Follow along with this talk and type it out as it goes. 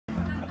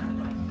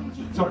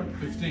Sorry,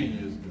 15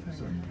 years ago.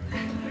 Sorry.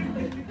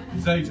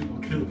 His agent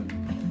will kill him.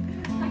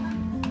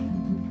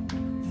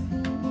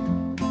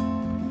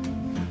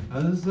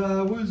 As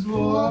I was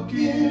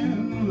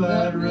walking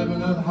that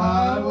ribbon of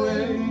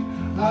highway,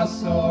 I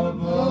saw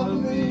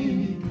above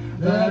me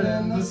that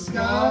in the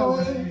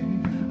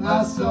skyway,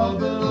 I saw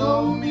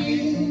below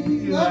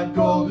me that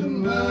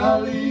golden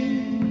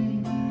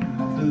valley.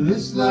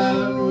 This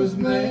land was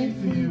made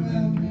for you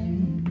and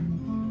me.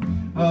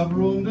 I've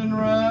roamed and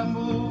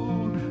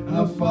rambled, and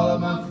I've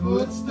followed my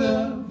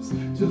footsteps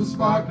to the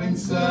sparkling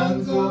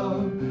sands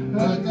of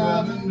the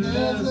garden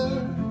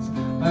deserts,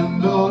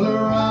 and all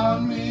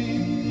around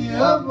me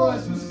a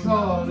voice was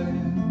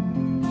calling.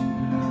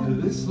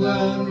 This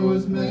land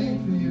was made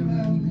for you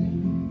and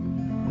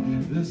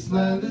me. This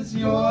land is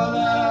your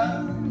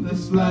land,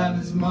 this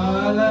land is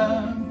my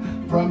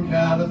land. From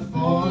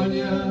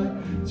California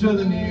to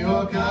the New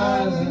York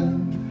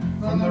Island,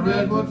 from the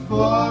redwood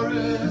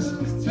forest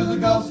to the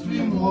Gulf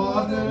Stream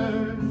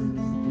waters,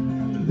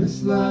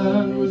 this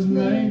land was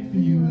made for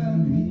you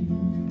and me.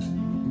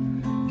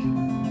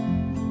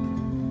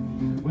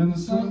 When the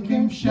sun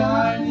came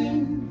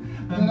shining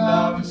and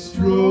I was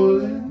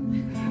strolling,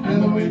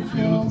 and the wheat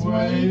fields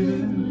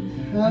waving,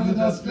 and the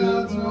dust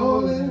clouds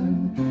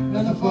rolling,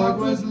 and the fog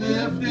was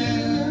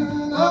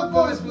lifting, our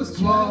voice was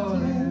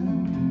calling.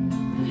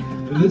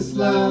 This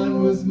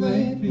land was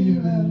made for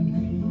you and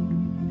me.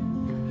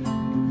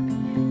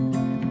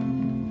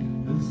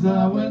 As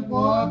I went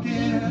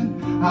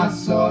walking, I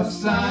saw a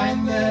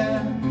sign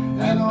there,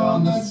 and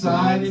on the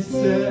sign it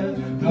said,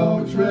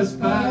 no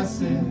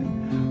trespassing.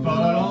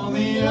 But on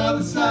the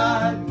other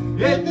side,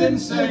 it didn't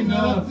say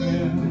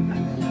nothing.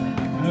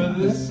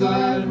 This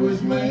land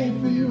was made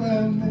for you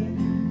and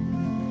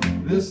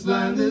me. This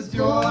land is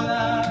your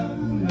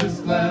land,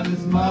 this land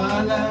is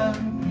my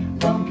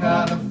land. From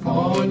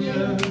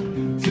California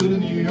to the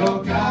New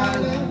York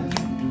Island,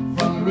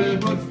 from the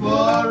redwood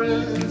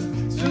forest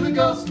to the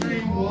Gulf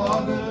Stream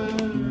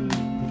waters,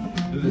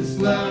 this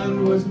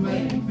land was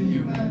made for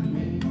you and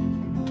me.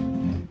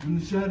 In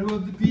the shadow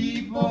of the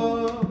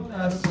people,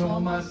 I saw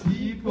my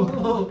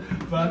steeple.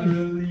 By the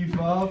relief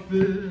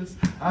office,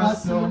 I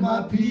saw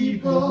my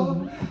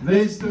people.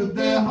 They stood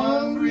there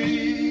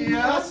hungry,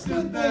 I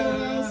stood there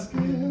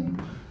asking,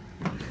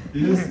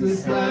 is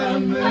this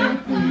land made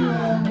for you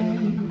and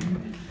me?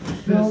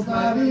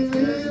 Nobody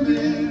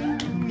living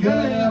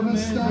can ever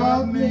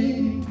stop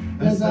me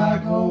as I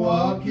go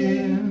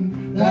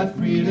walking that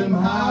freedom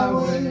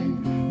highway.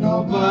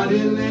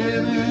 Nobody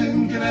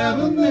living can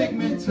ever make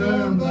me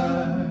turn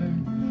back.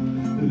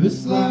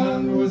 This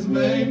land was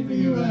made for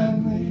you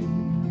and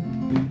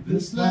me.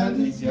 This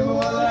land is your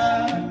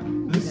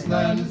land, this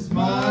land is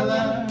my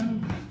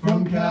land.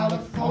 From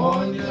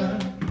California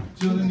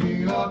to the New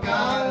York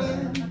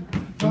Island,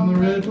 from the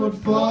redwood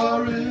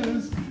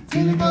forest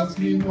to the Gulf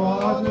Stream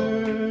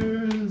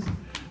waters,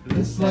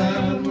 this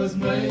land was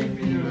made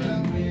for you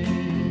and me.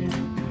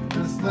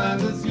 This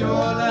land is your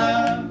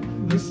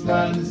land, this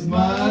land is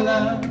my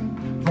land.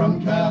 From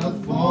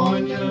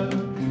California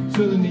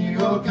to the New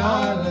York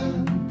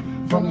Island,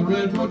 from the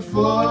redwood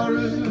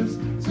forest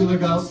to the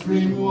Gulf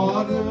Stream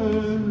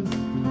waters,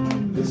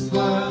 this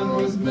land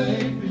was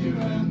made for you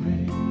and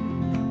me.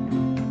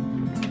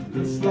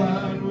 This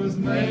land was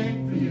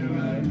made for you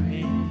and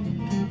me.